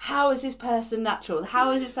like, how is this person natural?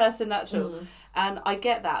 And I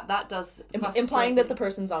get that. That does implying that the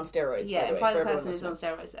person's on steroids. Yeah, by the implying way, the person is on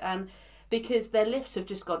steroids, and because their lifts have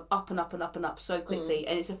just gone up and up and up and up so quickly,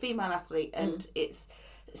 and it's a female athlete, and it's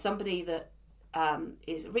somebody that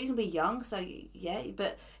is reasonably young, so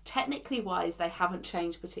but technically wise, they haven't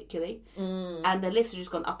changed particularly, and their lifts have just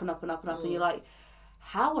gone up and up and up and up, and you're like,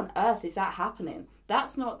 how on earth is that happening? That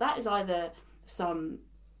is either some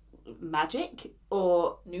magic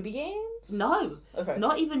or newbie gains. No, okay,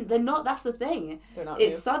 not even. They're not. That's the thing. They're not.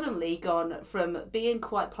 It's suddenly gone from being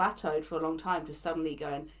quite plateaued for a long time to suddenly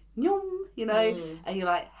going nyum, and you're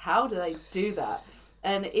like, how do they do that?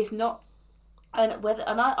 And it's not. And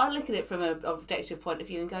I look at it from an objective point of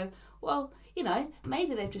view and go, well,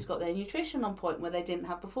 maybe they've just got their nutrition on point where they didn't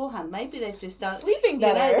have beforehand. Maybe they've just done sleeping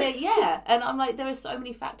better. And I'm like, there are so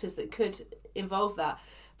many factors that could involve that.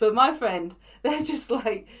 But my friend, they're just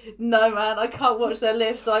like, no, man, I can't watch their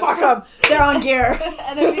lifts. Fuck them. They're on gear.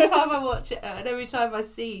 And every time I watch it, and every time I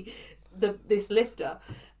see this lifter,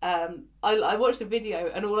 I watch the video,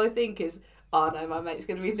 and all I think is, oh no, my mate's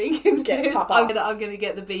going to be thinking this. I'm going to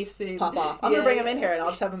get the beef soon. Pop off. I'm going to bring him in here, and I'll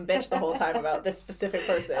just have him bitch the whole time about this specific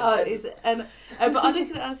person. But I look at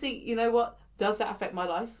it and I think, you know what? Does that affect my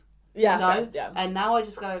life? Yeah. No. Fair, yeah. And now I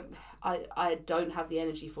just go, I don't have the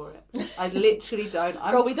energy for it. I literally don't.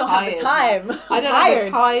 I'm Girl, we don't have the time. I don't have the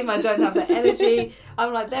time. I don't have the energy.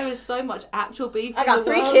 I'm like, there is so much actual beef. I got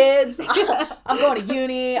 3 kids. I'm going to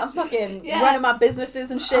uni. I'm fucking running my businesses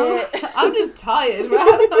and shit. I'm just tired, man.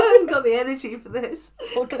 I haven't got the energy for this.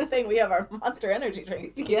 Well, good thing we have our Monster Energy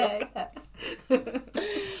drinks to keep us going.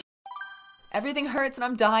 Everything hurts and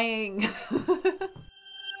I'm dying.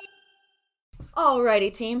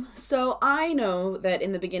 Alrighty, team. So I know that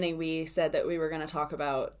in the beginning we said that we were going to talk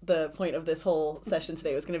about the point of this whole session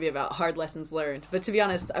today was going to be about hard lessons learned. But to be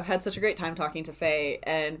honest, I've had such a great time talking to Faye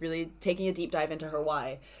and really taking a deep dive into her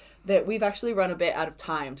why that we've actually run a bit out of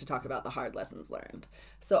time to talk about the hard lessons learned.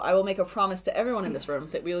 So I will make a promise to everyone in this room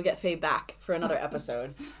that we will get Faye back for another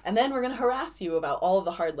episode. And then we're going to harass you about all of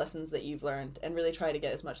the hard lessons that you've learned and really try to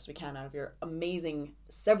get as much as we can out of your amazing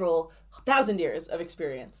several thousand years of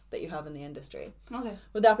experience that you have in the industry. Okay.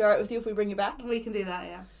 Would that be all right with you if we bring you back? We can do that,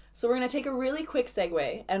 yeah. So we're going to take a really quick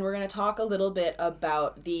segue and we're going to talk a little bit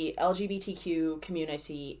about the LGBTQ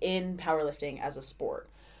community in powerlifting as a sport.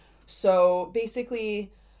 So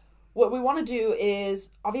basically, what we want to do is,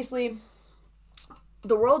 obviously,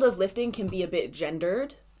 the world of lifting can be a bit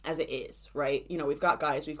gendered as it is, right? We've got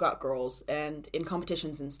guys, we've got girls, and in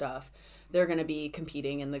competitions and stuff, they're going to be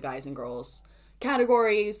competing in the guys and girls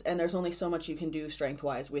categories, and there's only so much you can do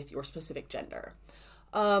strength-wise with your specific gender.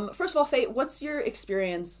 First of all, Faye, what's your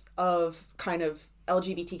experience of kind of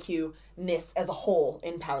LGBTQ-ness as a whole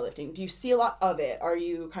in powerlifting? Do you see a lot of it? Are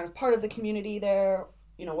you kind of part of the community there?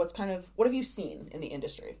 What have you seen in the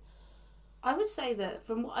industry? I would say that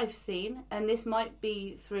from what I've seen, and this might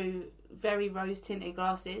be through very rose-tinted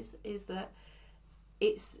glasses, is that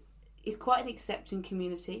it's quite an accepting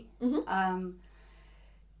community. Mm-hmm.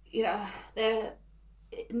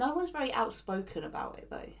 No one's very outspoken about it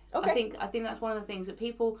though. Okay. I think that's one of the things that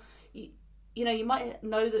people, you might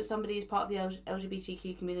know that somebody is part of the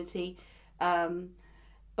LGBTQ community,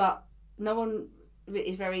 but no one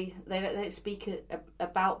is they don't speak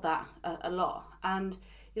about that a lot. And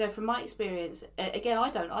from my experience, again, I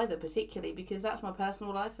don't either particularly because that's my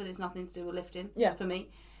personal life and it's nothing to do with lifting for me.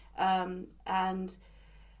 And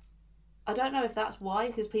I don't know if that's why,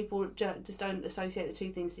 because people just don't associate the two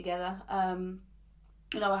things together.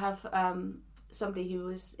 I have somebody who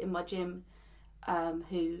was in my gym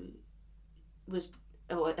who is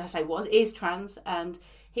trans, and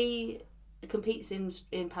he competes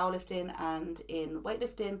in powerlifting and in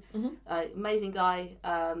weightlifting. Mm-hmm. Amazing guy,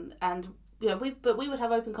 and we would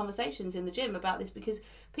have open conversations in the gym about this because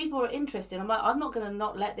people are interested. I'm like, I'm not going to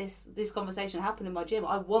not let this conversation happen in my gym.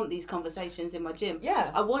 I want these conversations in my gym. Yeah.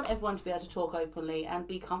 I want everyone to be able to talk openly and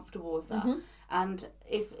be comfortable with that. Mm-hmm. And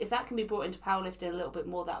if that can be brought into powerlifting a little bit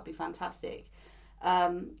more, that would be fantastic.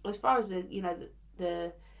 As far as the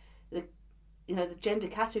gender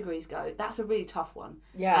categories go, that's a really tough one.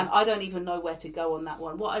 Yeah. And I don't even know where to go on that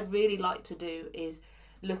one. What I'd really like to do is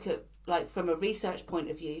look at, like, from a research point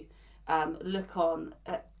of view, look on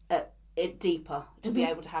at it deeper to be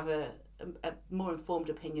able to have a more informed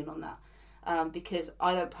opinion on that. because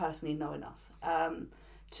I don't personally know enough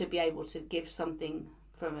to be able to give something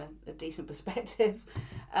from a decent perspective.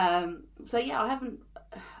 So yeah, I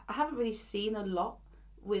haven't really seen a lot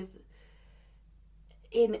with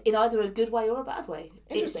in either a good way or a bad way.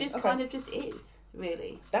 It's just kind of just is,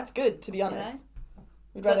 really. That's good, to be honest. You know?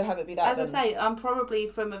 We'd rather have it be that. As I say, I'm probably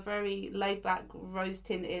from a very laid back, rose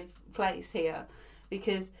tinted place here,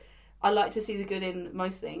 because I like to see the good in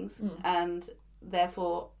most things, and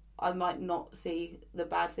therefore I might not see the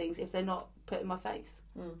bad things if they're not put in my face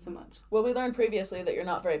so much. Well, we learned previously that you're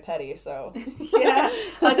not very petty, so yeah,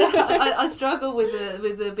 I struggle with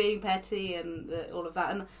the being petty and all of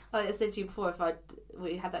that. And like I said to you before, if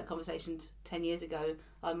we had that conversation 10 years ago,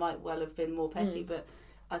 I might well have been more petty. But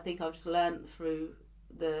I think I've just learned through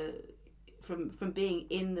from being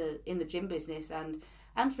in the gym business and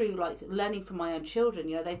through like learning from my own children.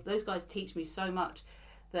 You know, those guys teach me so much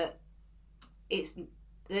that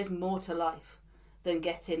there's more to life than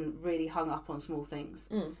getting really hung up on small things.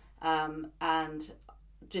 And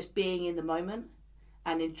just being in the moment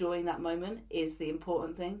and enjoying that moment is the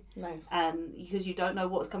important thing. Nice. And because you don't know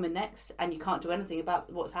what's coming next and you can't do anything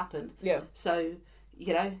about what's happened. Yeah. So,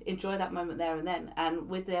 you know, enjoy that moment there and then. And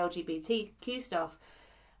with the LGBTQ stuff,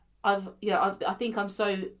 I think I'm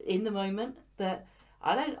so in the moment that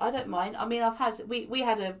I don't mind. I mean, we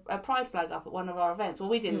had a pride flag up at one of our events. Well,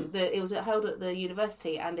 we didn't. It was held at the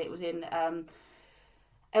university, and it was in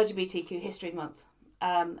LGBTQ History Month.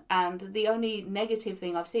 And the only negative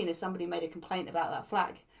thing I've seen is somebody made a complaint about that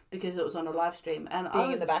flag because it was on a live stream. And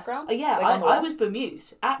being in the background? Yeah, like I was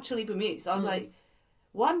bemused. Actually bemused. I was like,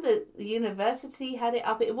 one, the university had it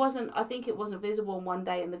up. I think it wasn't visible on one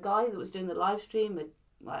day, and the guy that was doing the live stream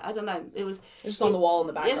I don't know. It was just on the wall in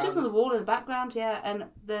the background. It was just on the wall in the background, yeah. And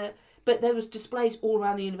but there was displays all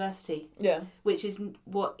around the university, yeah, which is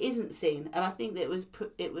what isn't seen. And I think that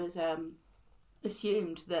it was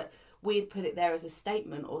assumed that we'd put it there as a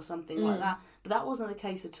statement or something like that. But that wasn't the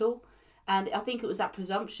case at all. And I think it was that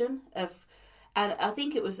presumption of, and I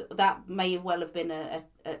think it was that may well have been a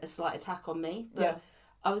slight attack on me. But yeah.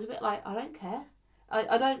 I was a bit like, I don't care.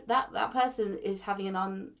 I don't. That person is having an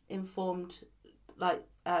uninformed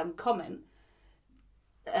comment.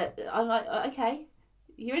 I'm like, okay,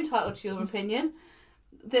 you're entitled to your opinion.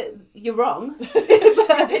 That you're wrong.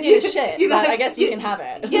 Opinion is shit. You know, I guess you can have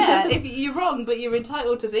it. Yeah, if you're wrong, but you're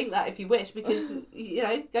entitled to think that if you wish, because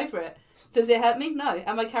go for it. Does it hurt me? No.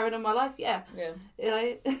 Am I carrying on my life? Yeah.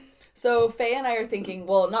 Yeah. So Faye and I are thinking,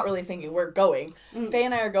 well, not really thinking, we're going. Faye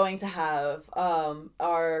and I are going to have we're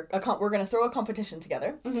going to throw a competition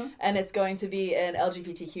together, and it's going to be an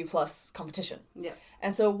LGBTQ plus competition. Yeah.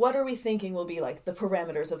 And so what are we thinking will be like the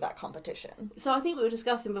parameters of that competition? So I think we were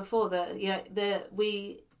discussing before that,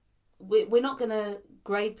 we're not going to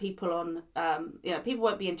grade people on, people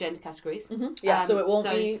won't be in gender categories. Yeah, so it won't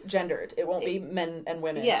be gendered. It won't be men and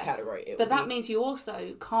women's category. But that means you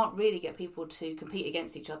also can't really get people to compete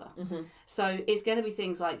against each other. So it's going to be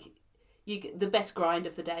things like the best grind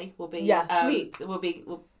of the day will be sweet.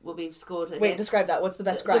 Will be scored. Wait, describe that. What's the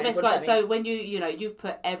best grind? So best grind. So when you've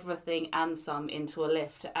put everything and some into a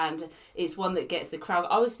lift, and it's one that gets the crowd.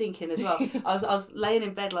 I was thinking as well. I was laying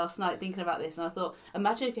in bed last night thinking about this, and I thought,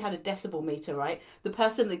 imagine if you had a decibel meter, right? The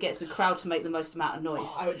person that gets the crowd to make the most amount of noise.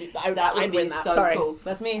 I'd be win that. So Sorry. Cool.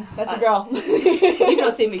 That's me. That's a girl. You've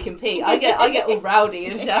not seen me compete. I get all rowdy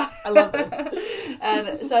and shit. I love this.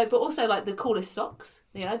 And so, but also like the coolest socks.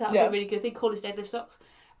 That would be a really good thing. Coolest deadlift socks.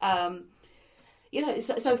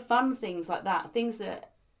 So fun things like that. Things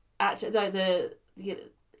that actually,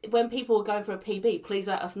 when people are going for a PB, please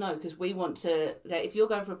let us know, because we want to. If you're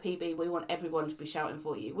going for a PB, we want everyone to be shouting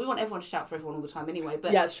for you. We want everyone to shout for everyone all the time anyway.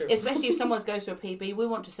 But yeah, that's true. Especially if someone goes for a PB, we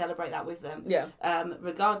want to celebrate that with them. Yeah.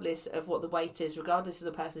 Regardless of what the weight is, regardless of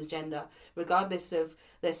the person's gender, regardless of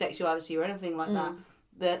their sexuality or anything like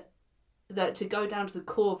that. That to go down to the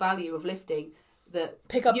core value of lifting. That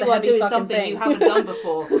pick up you the are heavy doing fucking something thing you haven't done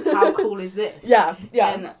before. How cool is this? Yeah.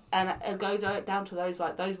 And go down to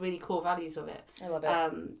those really core values of it. I love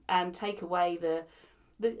it. And take away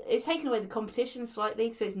it's taken away the competition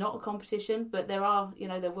slightly, so it's not a competition, but there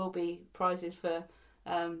will be prizes for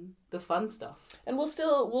the fun stuff. And we'll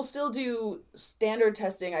still do standard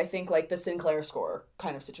testing, I think, like the Sinclair score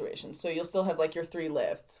kind of situation. So you'll still have like your 3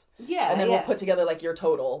 lifts. Yeah. And then we'll put together like your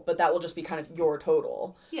total, but that will just be kind of your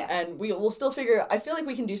total. Yeah. And we'll still I feel like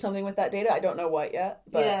we can do something with that data. I don't know what yet,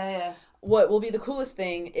 but yeah. What will be the coolest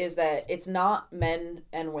thing is that it's not men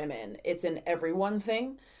and women. It's an everyone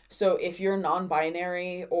thing. So if you're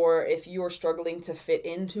non-binary, or if you're struggling to fit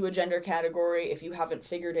into a gender category, if you haven't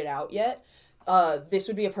figured it out yet, this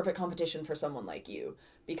would be a perfect competition for someone like you,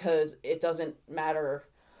 because it doesn't matter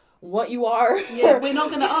what you are. Yeah, we're not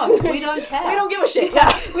going to ask. We don't care. We don't give a shit.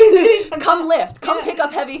 Yeah. Come lift. Come pick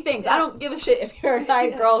up heavy things. I don't give a shit if you're a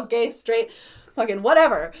guy, girl, gay, straight, fucking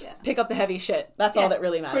whatever. Yeah. Pick up the heavy shit. That's all that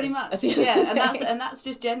really matters. Pretty much. At the end of the day. And that's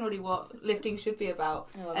just generally what lifting should be about.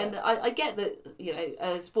 I get that, you know,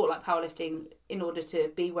 a sport like powerlifting, in order to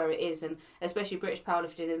be where it is, and especially British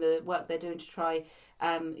powerlifting and the work they're doing to try,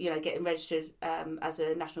 you know, getting registered as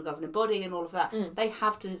a national governing body and all of that, they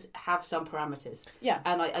have to have some parameters. Yeah.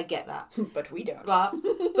 And I get that. But we don't.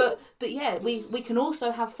 But yeah, we can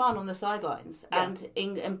also have fun on the sidelines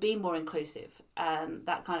and be more inclusive and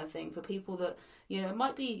that kind of thing for people that, you know,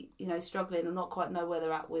 might be, you know, struggling and not quite know where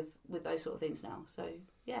they're at with those sort of things now. So,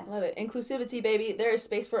 yeah. Love it. Inclusivity, baby. There is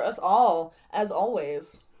space for us all, as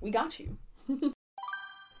always. We got you.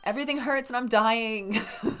 Everything hurts and I'm dying.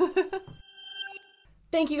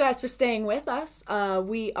 Thank you guys for staying with us.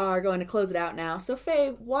 We are going to close it out now. So, Faye,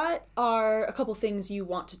 what are a couple things you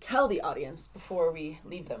want to tell the audience before we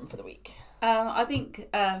leave them for the week? I think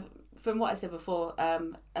from what I said before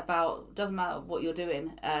about, doesn't matter what you're doing,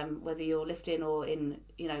 whether you're lifting or in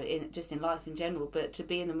just in life in general, but to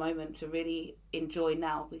be in the moment, to really enjoy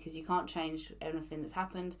now, because you can't change anything that's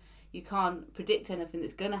happened. You can't predict anything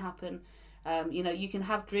that's going to happen. You know, you can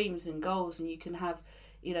have dreams and goals, and you can have,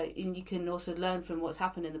 you know, and you can also learn from what's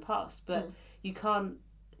happened in the past, but you can't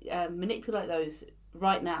manipulate those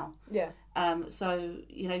right now. Yeah. So,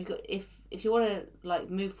 you know, you've got, if you want to like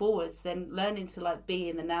move forwards, then learning to like be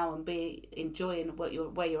in the now and be enjoying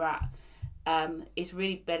where you're at is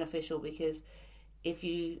really beneficial, because if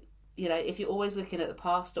if you're always looking at the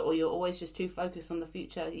past, or you're always just too focused on the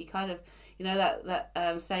future, you kind of, you know,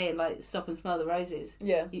 that saying like stop and smell the roses.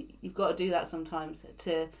 Yeah. You've got to do that sometimes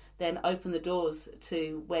to then open the doors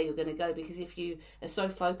to where you're going to go, because if you are so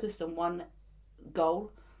focused on one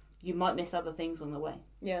goal, you might miss other things on the way.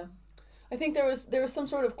 Yeah. I think there was some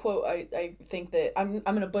sort of quote, I think that I'm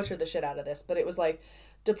going to butcher the shit out of this, but it was like,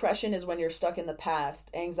 depression is when you're stuck in the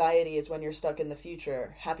past, anxiety is when you're stuck in the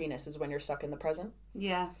future, happiness is when you're stuck in the present.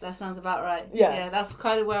 Yeah, that sounds about right. Yeah, that's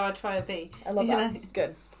kind of where I try to be. I love that. Know?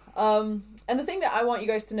 Good. And the thing that I want you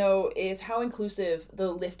guys to know is how inclusive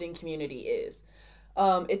the lifting community is.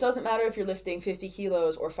 It doesn't matter if you're lifting 50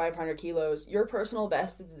 kilos or 500 kilos. Your personal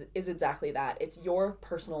best is exactly that. It's your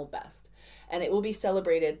personal best. And it will be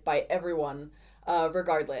celebrated by everyone,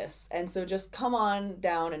 regardless. And so just come on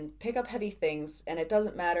down and pick up heavy things. And it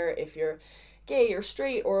doesn't matter if you're gay or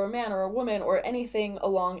straight or a man or a woman or anything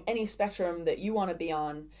along any spectrum that you want to be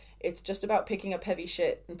on. It's just about picking up heavy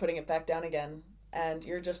shit and putting it back down again. And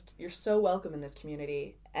you're so welcome in this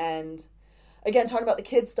community. And again, talking about the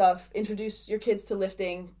kids stuff, introduce your kids to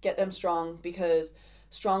lifting, get them strong, because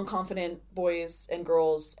strong, confident boys and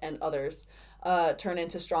girls and others turn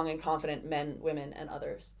into strong and confident men, women, and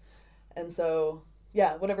others. And so,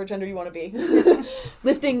 yeah, whatever gender you want to be,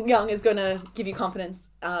 lifting young is going to give you confidence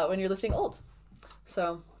when you're lifting old.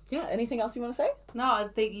 So, yeah, anything else you want to say? No, I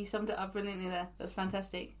think you summed it up brilliantly there. That's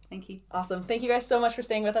fantastic. Thank you. Awesome. Thank you guys so much for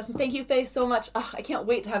staying with us. And thank you, Faye, so much. I can't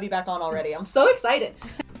wait to have you back on already. I'm so excited.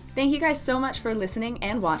 Thank you guys so much for listening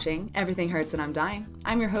and watching Everything Hurts and I'm Dying.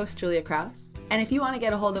 I'm your host, Julia Krause. And if you want to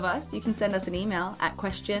get a hold of us, you can send us an email at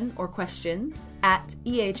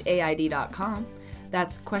questions@ehaid.com.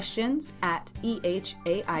 That's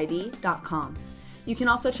questions@ehaid.com. You can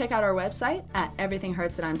also check out our website at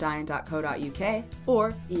everythinghurtsandimdying.co.uk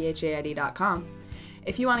or ehaid.com.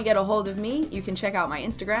 If you want to get a hold of me, you can check out my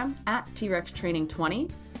Instagram at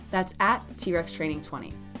TRexTraining20. That's at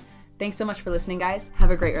TRexTraining20. Thanks so much for listening, guys.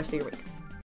 Have a great rest of your week.